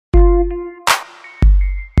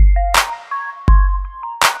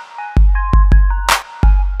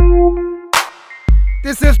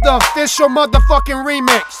This is the official motherfucking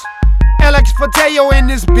remix. Alex Fateo in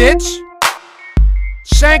this bitch.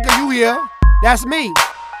 Shankaa, you here? That's me.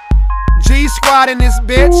 G Squad in this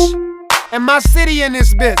bitch. And my city in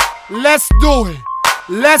this bitch. Let's do it.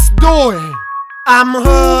 Let's do it. I'm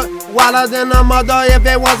hood, wilder than a mother. If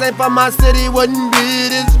it wasn't for my city, wouldn't be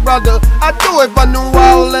this brother. I do it for New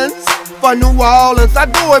Orleans, for New Orleans. I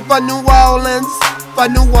do it for New Orleans, for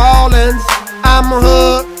New Orleans. I'm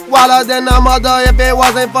hood, wilder than a mother. If it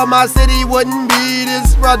wasn't for my city, wouldn't be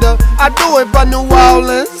this brother. I do it for New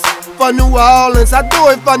Orleans, for New Orleans. I do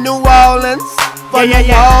it for New Orleans, for New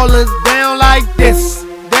Orleans. They don't like this,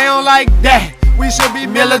 they don't like that. We should be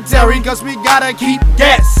military cause we gotta keep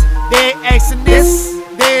gas. They asking this,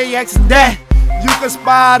 they asking that. You can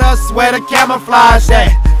spot us where the camouflage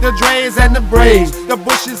at. The drays and the braids, the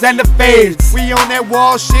bushes and the fades. We on that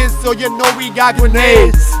wall shit, so you know we got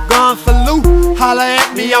grenades. Gun for loot, holla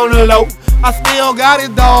at me on the low. I still got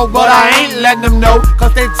it dog, but I ain't letting them know.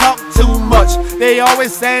 Cause they talk too much, they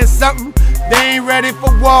always saying something. They ain't ready for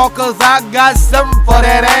war, cause I got something for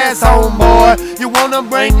that ass home, boy. You wanna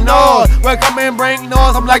bring noise? Well, come and bring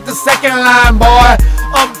noise. I'm like the second line, boy.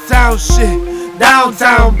 Uptown shit,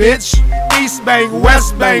 downtown, bitch. East Bank,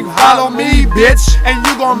 West Bank, follow me, bitch. And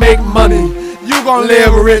you gon' make money, you gon'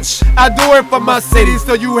 live rich. I do it for my city,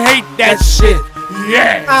 so you hate that shit.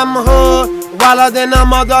 Yeah. I'm hood, wilder than a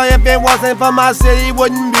mother. If it wasn't for my city,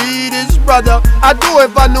 wouldn't be this brother. I do it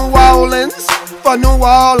for New Orleans, for New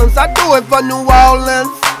Orleans. I do it for New Orleans,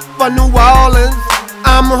 for New Orleans.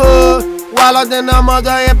 I'm hood, wilder than a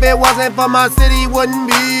mother. If it wasn't for my city, wouldn't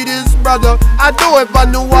be this brother. I do it for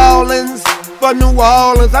New Orleans, for New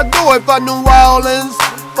Orleans. I do it for New Orleans,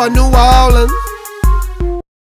 for New Orleans.